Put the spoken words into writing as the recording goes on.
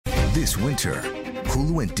This winter,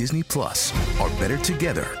 Hulu and Disney Plus are better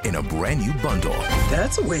together in a brand new bundle.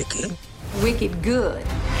 That's wicked. Wicked good.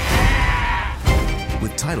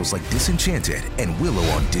 With titles like Disenchanted and Willow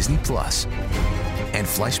on Disney Plus. And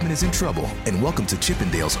Fleischman is in Trouble and Welcome to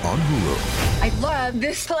Chippendales on Hulu. I love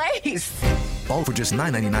this place. All for just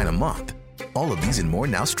 $9.99 a month. All of these and more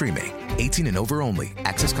now streaming. 18 and over only.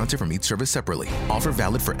 Access content from each service separately. Offer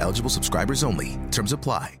valid for eligible subscribers only. Terms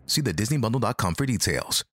apply. See the DisneyBundle.com for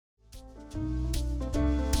details.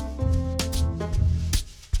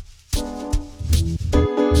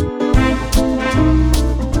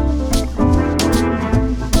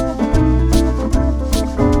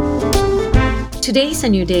 Today is a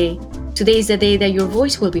new day. Today is the day that your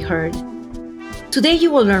voice will be heard. Today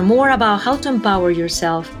you will learn more about how to empower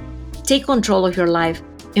yourself, take control of your life,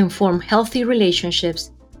 and form healthy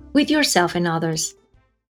relationships with yourself and others.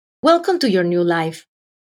 Welcome to your new life.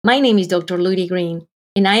 My name is Dr. Ludi Green,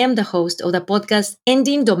 and I am the host of the podcast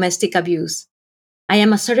Ending Domestic Abuse. I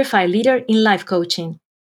am a certified leader in life coaching,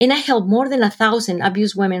 and I help more than 1,000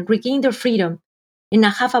 abused women regain their freedom, and I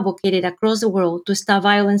have advocated across the world to stop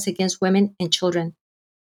violence against women and children.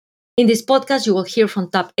 In this podcast, you will hear from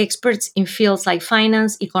top experts in fields like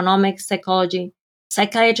finance, economics, psychology,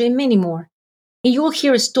 psychiatry, and many more. And you will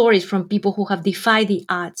hear stories from people who have defied the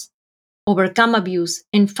odds, overcome abuse,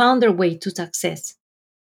 and found their way to success.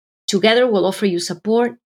 Together, we'll offer you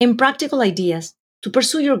support and practical ideas to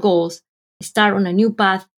pursue your goals, start on a new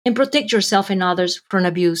path, and protect yourself and others from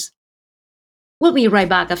abuse. We'll be right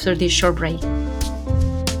back after this short break.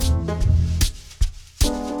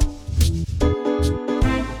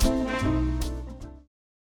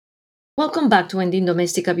 Welcome back to Ending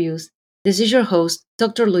Domestic Abuse. This is your host,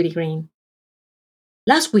 Dr. Ludi Green.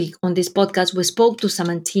 Last week on this podcast, we spoke to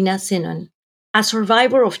Samantina Sinon, a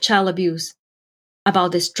survivor of child abuse,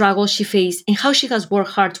 about the struggle she faced and how she has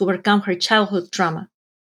worked hard to overcome her childhood trauma.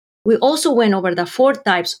 We also went over the 4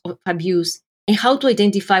 types of abuse and how to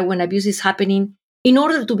identify when abuse is happening in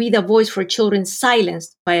order to be the voice for children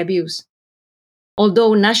silenced by abuse.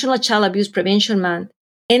 Although National Child Abuse Prevention Month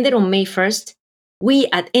ended on May 1st, we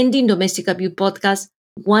at Ending Domestic Abuse Podcast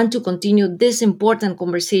want to continue this important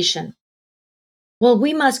conversation. While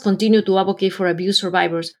we must continue to advocate for abuse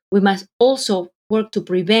survivors, we must also work to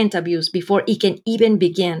prevent abuse before it can even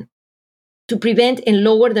begin. To prevent and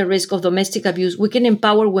lower the risk of domestic abuse, we can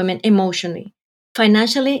empower women emotionally,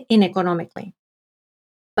 financially, and economically.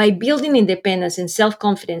 By building independence and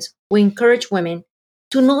self-confidence, we encourage women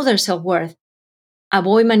to know their self-worth,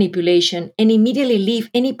 avoid manipulation, and immediately leave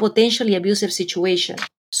any potentially abusive situation,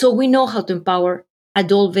 so we know how to empower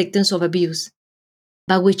adult victims of abuse.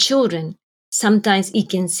 But with children, sometimes it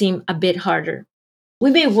can seem a bit harder. We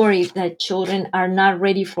may worry that children are not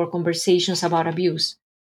ready for conversations about abuse.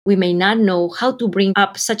 We may not know how to bring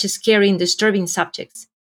up such scary and disturbing subjects.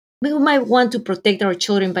 We might want to protect our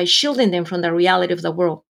children by shielding them from the reality of the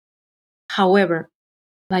world. However,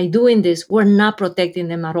 by doing this, we're not protecting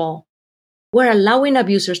them at all. We're allowing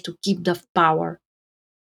abusers to keep the power.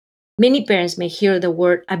 Many parents may hear the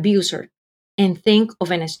word abuser and think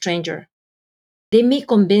of a stranger. They may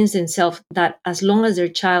convince themselves that as long as their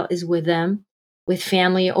child is with them, with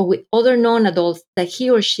family, or with other known adults, that he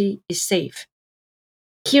or she is safe.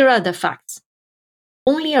 Here are the facts.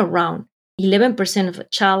 Only around 11% of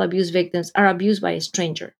child abuse victims are abused by a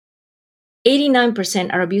stranger.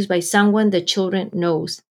 89% are abused by someone the children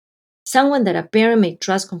knows, someone that a parent may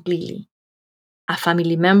trust completely. A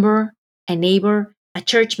family member, a neighbor, a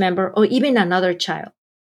church member, or even another child.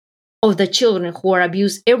 Of the children who are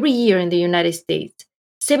abused every year in the United States,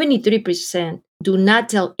 73% do not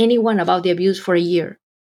tell anyone about the abuse for a year.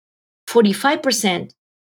 45%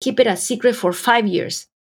 keep it a secret for 5 years,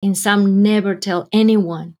 and some never tell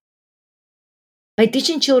anyone. By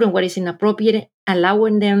teaching children what is inappropriate,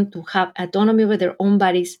 allowing them to have autonomy over their own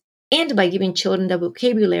bodies, and by giving children the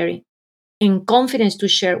vocabulary and confidence to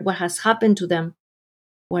share what has happened to them,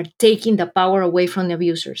 we're taking the power away from the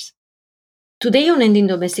abusers. Today on Ending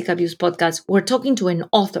Domestic Abuse Podcast, we're talking to an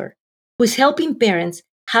author who is helping parents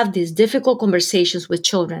have these difficult conversations with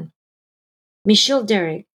children. Michelle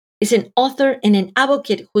Derrick is an author and an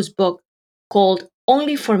advocate whose book, called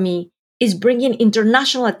Only for Me, is bringing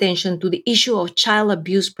international attention to the issue of child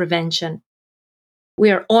abuse prevention.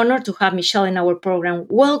 We are honored to have Michelle in our program.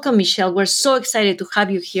 Welcome, Michelle. We're so excited to have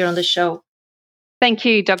you here on the show. Thank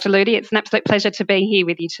you, Dr. Ludi. It's an absolute pleasure to be here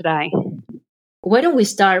with you today. Why don't we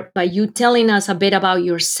start by you telling us a bit about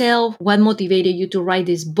yourself, what motivated you to write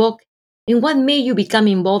this book, and what made you become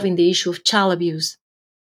involved in the issue of child abuse?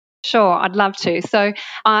 Sure, I'd love to. So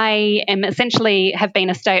I am essentially have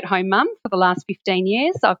been a stay-at-home mum for the last 15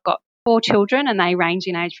 years. I've got 4 children, and they range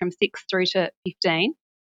in age from 6 through to 15.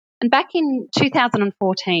 And back in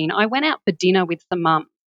 2014, I went out for dinner with some mums.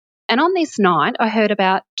 And on this night, I heard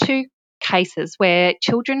about 2 cases where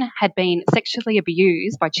children had been sexually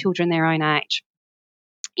abused by children their own age.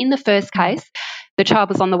 In the first case, the child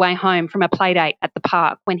was on the way home from a play date at the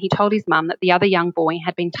park when he told his mum that the other young boy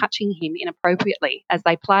had been touching him inappropriately as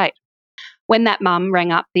they played. When that mum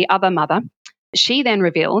rang up the other mother, she then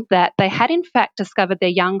revealed that they had in fact discovered their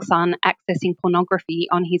young son accessing pornography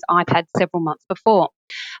on his iPad several months before.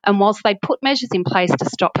 And whilst they'd put measures in place to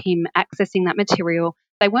stop him accessing that material,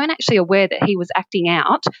 they weren't actually aware that he was acting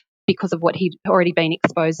out because of what he'd already been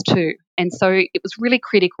exposed to. And so it was really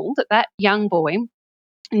critical that that young boy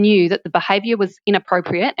knew that the behaviour was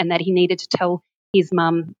inappropriate and that he needed to tell his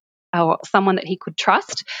mum or someone that he could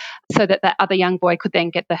trust so that that other young boy could then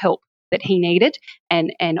get the help that he needed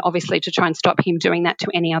and obviously to try and stop him doing that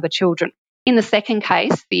to any other children. In the second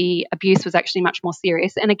case, the abuse was actually much more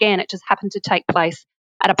serious. And again, it just happened to take place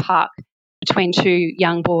at a park between 2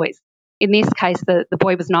 young boys. In this case, the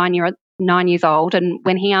boy was 9 years old, and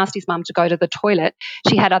when he asked his mum to go to the toilet,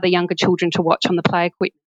 she had other younger children to watch on the play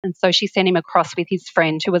equipment. And so she sent him across with his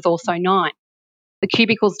friend, who was also 9. The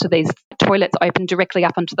cubicles to these toilets opened directly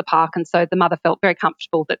up onto the park, and so the mother felt very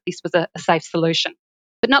comfortable that this was a safe solution.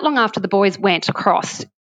 But not long after the boys went across,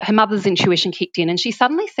 her mother's intuition kicked in and she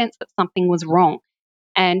suddenly sensed that something was wrong.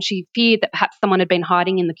 And she feared that perhaps someone had been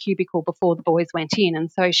hiding in the cubicle before the boys went in.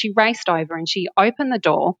 And so she raced over and she opened the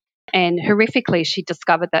door, and horrifically she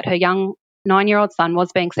discovered that her young 9-year-old son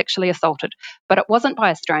was being sexually assaulted. But it wasn't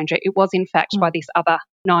by a stranger, it was in fact by this other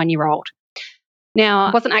 9-year-old. Now,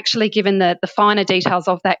 I wasn't actually given the finer details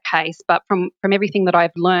of that case, but from everything that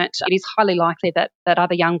I've learnt, it is highly likely that that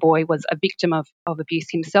other young boy was a victim of abuse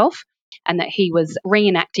himself, and that he was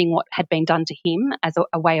reenacting what had been done to him as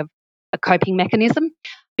a way of a coping mechanism.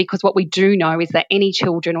 Because what we do know is that any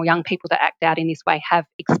children or young people that act out in this way have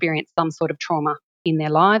experienced some sort of trauma in their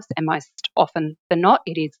lives, and most often than not,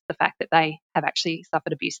 it is the fact that they have actually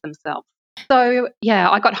suffered abuse themselves. So, yeah,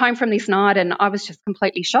 I got home from this night and I was just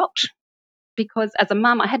completely shocked. Because as a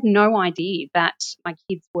mum, I had no idea that my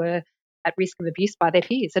kids were at risk of abuse by their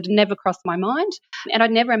peers. It had never crossed my mind. And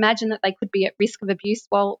I'd never imagined that they could be at risk of abuse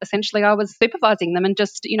while essentially I was supervising them and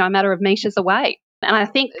just, a matter of metres away. And I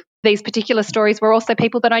think these particular stories were also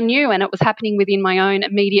people that I knew, and it was happening within my own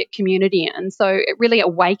immediate community. And so it really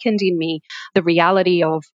awakened in me the reality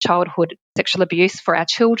of childhood sexual abuse for our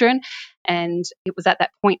children. And it was at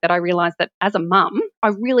that point that I realised that as a mum, I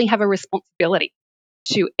really have a responsibility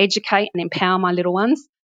to educate and empower my little ones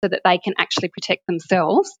so that they can actually protect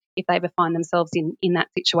themselves if they ever find themselves in that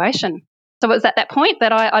situation. So it was at that point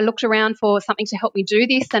that I looked around for something to help me do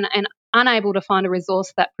this, and unable to find a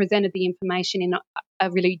resource that presented the information in a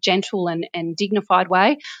really gentle and dignified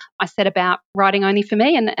way, I set about writing Only for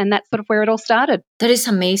Me, and that's sort of where it all started. That is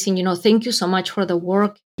amazing. Thank you so much for the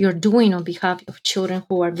work you're doing on behalf of children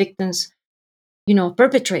who are victims,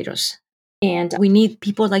 perpetrators. And we need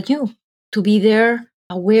people like you to be there,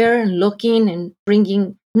 aware and looking and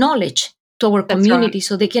bringing knowledge to our community. Right.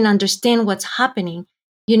 So they can understand what's happening,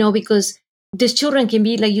 because these children can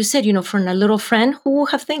be, like you said, from a little friend who will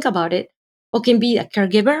have think about it, or can be a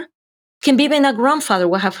caregiver, can be even a grandfather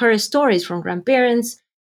who have heard stories from grandparents,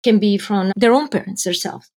 can be from their own parents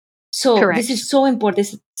themselves. So Correct. This is so important.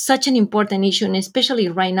 This is such an important issue, and especially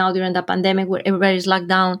right now during the pandemic where everybody's locked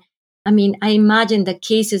down. I mean, I imagine the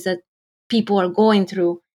cases that people are going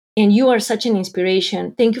through, and you are such an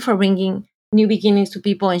inspiration. Thank you for bringing new beginnings to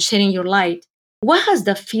people and shedding your light. What has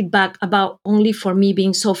the feedback about Only for Me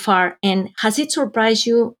been so far? And has it surprised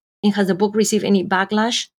you? And has the book received any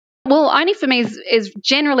backlash? Well, Only for Me is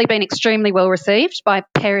generally been extremely well received by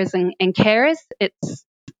parents and carers.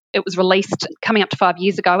 It was released coming up to 5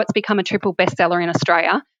 years ago. It's become a triple bestseller in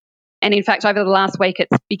Australia. And in fact, over the last week,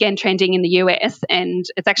 it's began trending in the US, and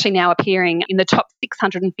it's actually now appearing in the top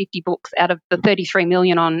 650 books out of the 33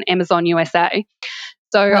 million on Amazon USA.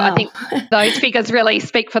 So wow. I think those figures really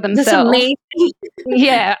speak for themselves. That's amazing.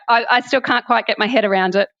 Yeah, I still can't quite get my head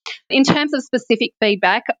around it. In terms of specific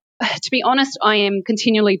feedback, to be honest, I am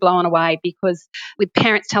continually blown away because with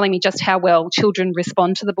parents telling me just how well children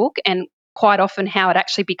respond to the book, and quite often how it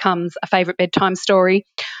actually becomes a favourite bedtime story,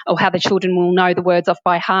 or how the children will know the words off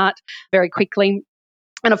by heart very quickly.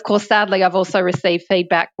 And of course, sadly, I've also received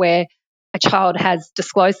feedback where a child has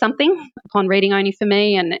disclosed something upon reading Only for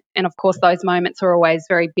Me, and of course those moments are always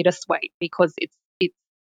very bittersweet because it's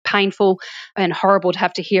painful and horrible to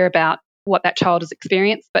have to hear about what that child has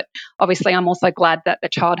experienced. But obviously I'm also glad that the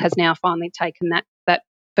child has now finally taken that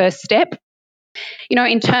first step.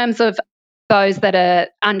 In terms of those that are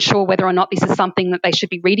unsure whether or not this is something that they should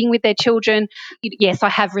be reading with their children. Yes, I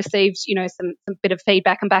have received, some bit of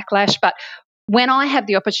feedback and backlash, but when I have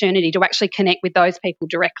the opportunity to actually connect with those people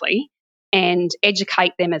directly and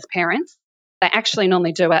educate them as parents, they actually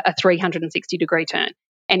normally do a 360-degree turn.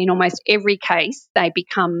 And in almost every case, they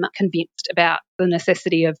become convinced about the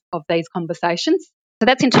necessity of these conversations. So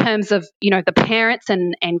that's in terms of, the parents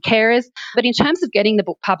and carers. But in terms of getting the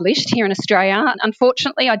book published here in Australia,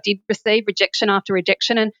 unfortunately, I did receive rejection after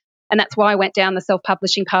rejection. And that's why I went down the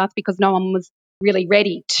self-publishing path, because no one was really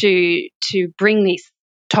ready to bring this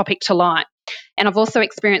topic to light. And I've also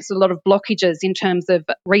experienced a lot of blockages in terms of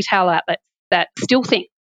retail outlets that still think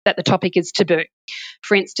that the topic is taboo.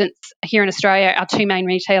 For instance, here in Australia, our two main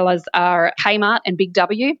retailers are Kmart and Big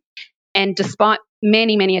W. And despite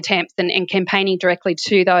many, many attempts and campaigning directly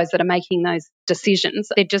to those that are making those decisions,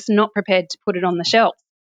 they're just not prepared to put it on the shelf.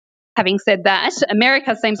 Having said that,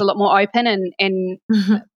 America seems a lot more open and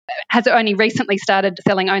has only recently started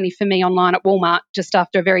selling only for me online at Walmart just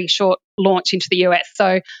after a very short launch into the US.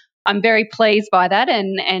 So I'm very pleased by that,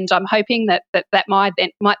 and I'm hoping that might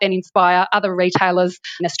then inspire other retailers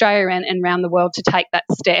in Australia and around the world to take that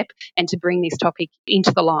step and to bring this topic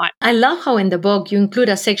into the light. I love how in the book you include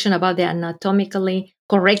a section about the anatomically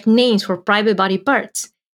correct names for private body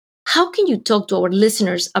parts. How can you talk to our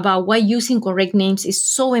listeners about why using correct names is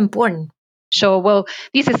so important? Sure. Well,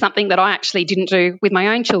 this is something that I actually didn't do with my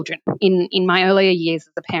own children in my earlier years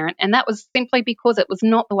as a parent, and that was simply because it was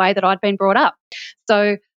not the way that I'd been brought up.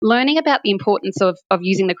 So learning about the importance of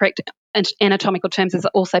using the correct anatomical terms has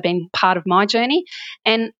also been part of my journey.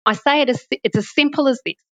 And I say it's as simple as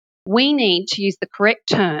this. We need to use the correct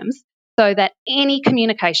terms so that any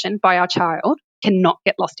communication by our child cannot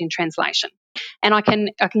get lost in translation. And I can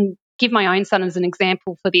give my own son as an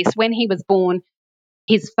example for this. When he was born,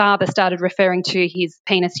 his father started referring to his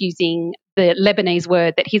penis using the Lebanese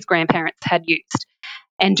word that his grandparents had used.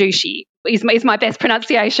 Andushi is my best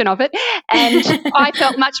pronunciation of it. And I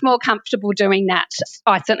felt much more comfortable doing that.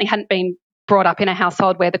 I certainly hadn't been brought up in a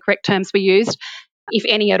household where the correct terms were used, if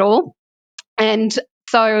any at all. And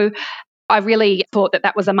so I really thought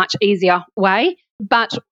that was a much easier way.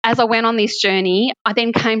 But as I went on this journey, I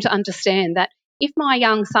then came to understand that if my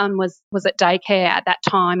young son was at daycare at that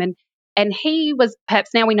time and he was,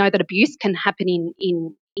 perhaps now we know that abuse can happen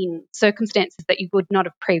in circumstances that you would not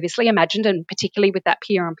have previously imagined, and particularly with that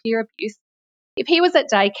peer-on-peer abuse. If he was at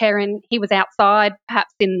daycare and he was outside,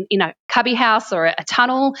 perhaps in a cubby house or a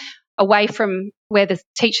tunnel away from where the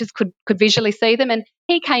teachers could visually see them, and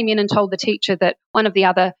he came in and told the teacher that one of the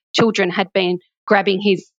other children had been grabbing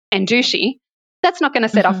his andushi, that's not going to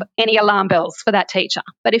set off any alarm bells for that teacher.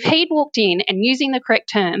 But if he'd walked in and using the correct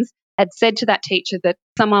terms had said to that teacher that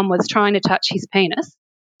someone was trying to touch his penis,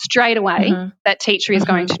 straight away that teacher is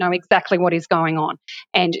going to know exactly what is going on.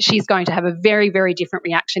 And she's going to have a very, very different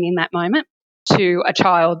reaction in that moment to a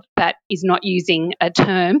child that is not using a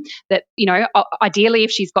term that, ideally if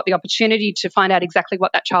she's got the opportunity to find out exactly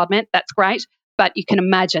what that child meant, that's great. But you can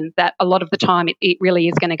imagine that a lot of the time it really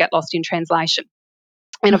is going to get lost in translation.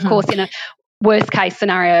 And of course, in a worst case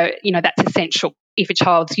scenario, that's essential if a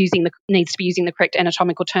child's needs to be using the correct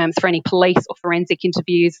anatomical terms for any police or forensic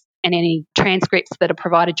interviews and any transcripts that are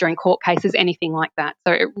provided during court cases, anything like that.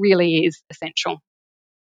 So it really is essential.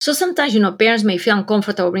 So sometimes, parents may feel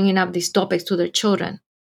uncomfortable bringing up these topics to their children.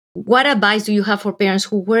 What advice do you have for parents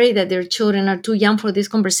who worry that their children are too young for these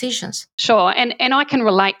conversations? Sure, and I can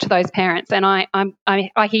relate to those parents, and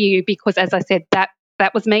I hear you, because, as I said, that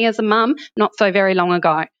was me as a mum not so very long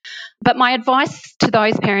ago. But my advice to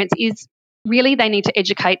those parents is really they need to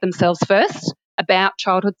educate themselves first about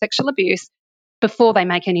childhood sexual abuse before they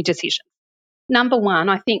make any decisions. Number one,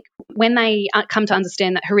 I think when they come to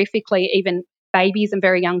understand that horrifically even babies and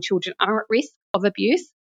very young children are at risk of abuse,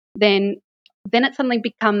 then it suddenly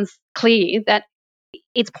becomes clear that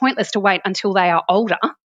it's pointless to wait until they are older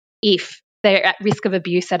if they're at risk of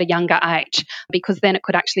abuse at a younger age, because then it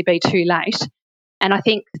could actually be too late. And I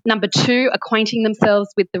think number two, acquainting themselves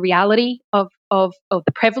with the reality of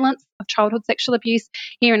the prevalence of childhood sexual abuse.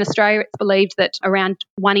 Here in Australia, it's believed that around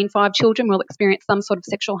 1 in 5 children will experience some sort of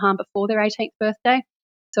sexual harm before their 18th birthday.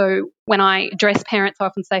 So when I address parents, I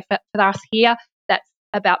often say for us here, that's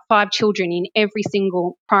about 5 children in every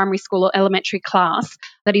single primary school or elementary class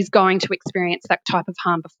that is going to experience that type of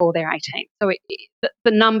harm before they're 18. So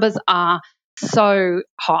the numbers are so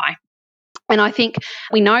high. And I think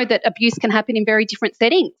we know that abuse can happen in very different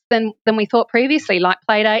settings than we thought previously, like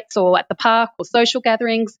play dates or at the park or social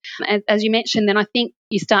gatherings. As you mentioned, then I think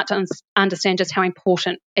you start to understand just how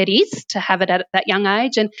important it is to have it at that young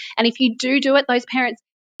age. And if you do it, those parents,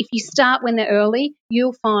 if you start when they're early,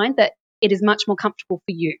 you'll find that it is much more comfortable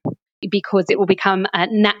for you, because it will become a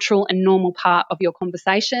natural and normal part of your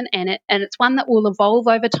conversation, and it's one that will evolve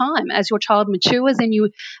over time as your child matures and you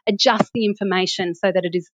adjust the information so that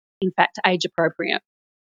it is in fact age appropriate.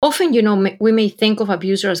 Often, we may think of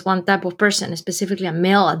abuser as one type of person, specifically a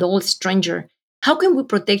male, adult, stranger. How can we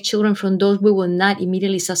protect children from those we will not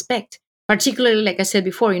immediately suspect? Particularly, like I said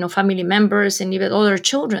before, family members and even other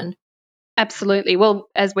children. Absolutely. Well,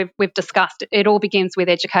 as we've discussed, it all begins with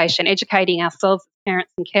education, educating ourselves,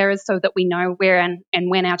 parents and carers, so that we know where and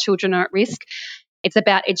when our children are at risk. It's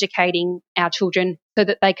about educating our children so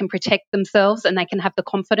that they can protect themselves and they can have the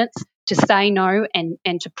confidence to say no and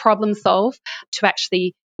to problem solve, to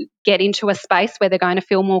actually get into a space where they're going to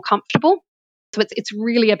feel more comfortable. So it's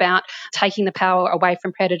really about taking the power away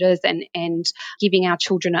from predators and giving our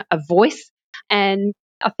children a voice. And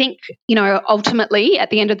I think, ultimately,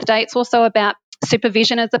 at the end of the day, it's also about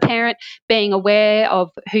supervision as a parent, being aware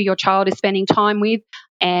of who your child is spending time with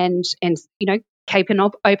and keep an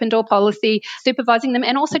open door policy, supervising them,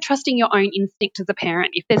 and also trusting your own instinct as a parent.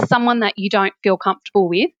 If there's someone that you don't feel comfortable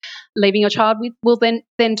with leaving your child with, well, then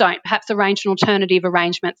don't. Perhaps arrange an alternative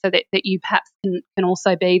arrangement so that you perhaps can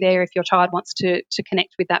also be there if your child wants to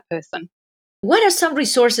connect with that person. What are some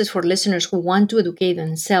resources for listeners who want to educate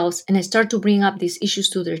themselves and start to bring up these issues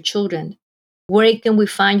to their children? Where can we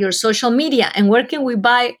find your social media, and where can we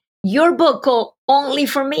buy your book called Only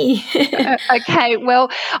for Me? Okay,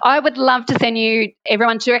 well, I would love to send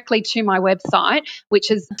everyone directly to my website,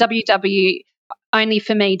 which is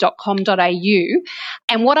www.onlyforme.com.au.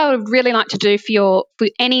 And what I would really like to do for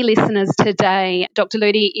any listeners today, Dr.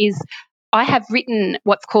 Ludi, is I have written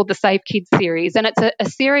what's called the Safe Kids series, and it's a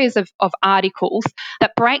series of articles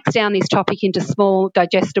that breaks down this topic into small,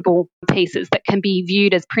 digestible pieces that can be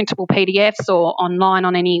viewed as printable PDFs or online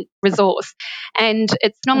on any resource. And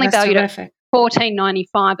it's normally valued at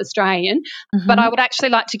 $14.95 Australian, but I would actually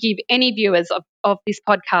like to give any viewers of this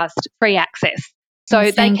podcast free access. So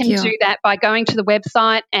they can do that by going to the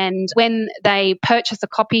website, and when they purchase a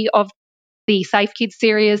copy of the Safe Kids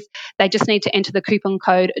series, they just need to enter the coupon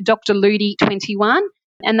code Dr. Ludi 21,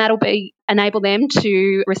 and that'll enable them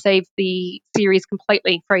to receive the series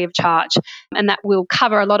completely free of charge. And that will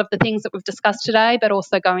cover a lot of the things that we've discussed today, but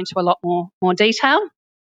also go into a lot more detail.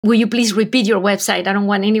 Will you please repeat your website? I don't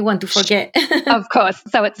want anyone to forget. Of course.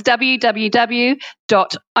 So it's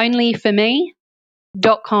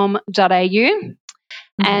www.onlyforme.com.au.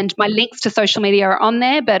 And my links to social media are on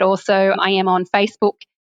there, but also I am on Facebook,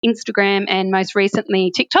 Instagram, and most recently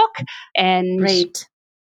TikTok. And Great.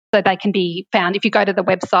 So they can be found. If you go to the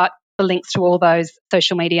website, the links to all those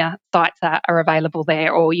social media sites are available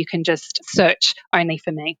there, or you can just search Only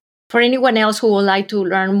for Me. For anyone else who would like to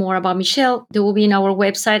learn more about Michelle, they will be in our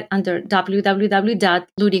website under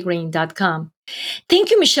www.ludigreen.com. Thank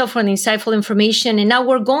you, Michelle, for the insightful information. And now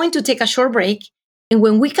we're going to take a short break. And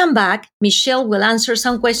when we come back, Michelle will answer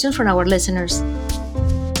some questions from our listeners.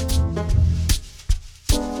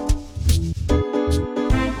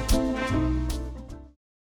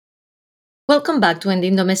 Welcome back to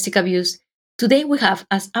Ending Domestic Abuse. Today we have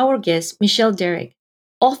as our guest Michelle Derrick,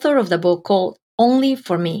 author of the book called Only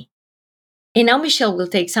for Me. And now Michelle will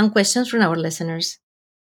take some questions from our listeners.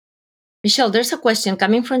 Michelle, there's a question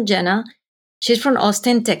coming from Jenna. She's from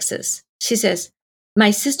Austin, Texas. She says,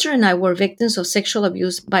 my sister and I were victims of sexual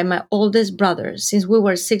abuse by my oldest brother since we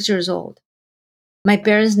were 6 years old. My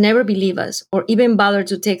parents never believed us or even bothered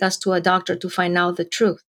to take us to a doctor to find out the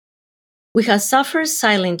truth. We have suffered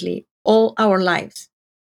silently all our lives.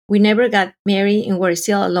 We never got married and were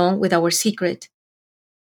still alone with our secret.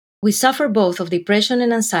 We suffer both of depression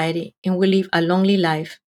and anxiety, and we live a lonely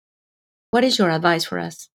life. What is your advice for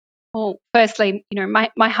us? Well, firstly,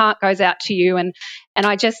 my heart goes out to you, and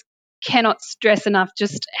I just cannot stress enough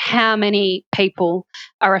just how many people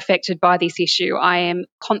are affected by this issue. I am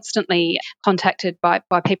constantly contacted by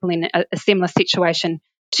people in a similar situation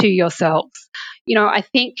to yourselves. I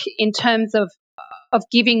think in terms of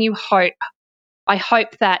giving you hope, I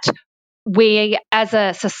hope that we as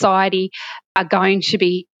a society are going to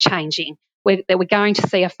be changing, that we're going to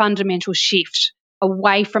see a fundamental shift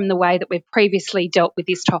away from the way that we've previously dealt with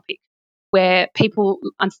this topic, where people,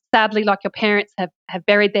 sadly, like your parents, have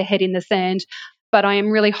buried their head in the sand. But I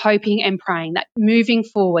am really hoping and praying that moving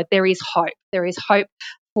forward, there is hope. There is hope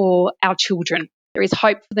for our children. There is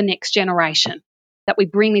hope for the next generation, that we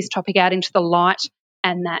bring this topic out into the light,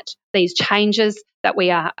 and that these changes that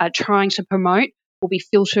we are trying to promote will be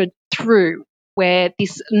filtered through, where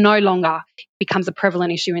this no longer becomes a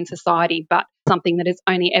prevalent issue in society, but something that is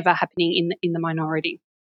only ever happening in the minority.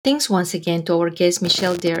 Thanks once again to our guest,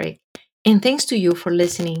 Michelle Derrick, and thanks to you for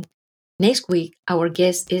listening. Next week, our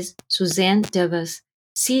guest is Suzanne Devas,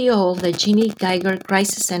 CEO of the Jeannie Geiger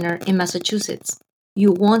Crisis Center in Massachusetts.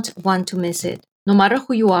 You won't want to miss it. No matter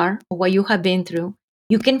who you are or what you have been through,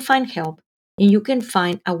 you can find help and you can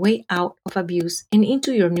find a way out of abuse and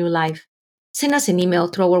into your new life. Send us an email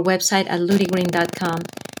through our website at ludygreen.com.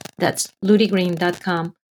 That's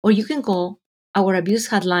ludygreen.com. Or you can call our abuse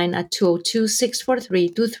hotline at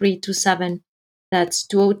 202-643-2327. That's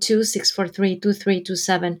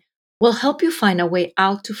 202-643-2327. We'll help you find a way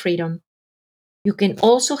out to freedom. You can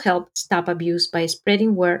also help stop abuse by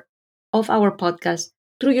spreading word of our podcast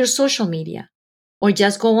through your social media. Or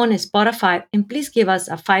just go on Spotify and please give us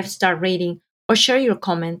a 5-star rating or share your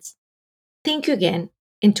comments. Thank you again,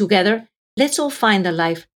 and together, let's all find the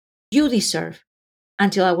life you deserve.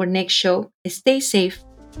 Until our next show, stay safe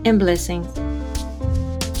and blessings.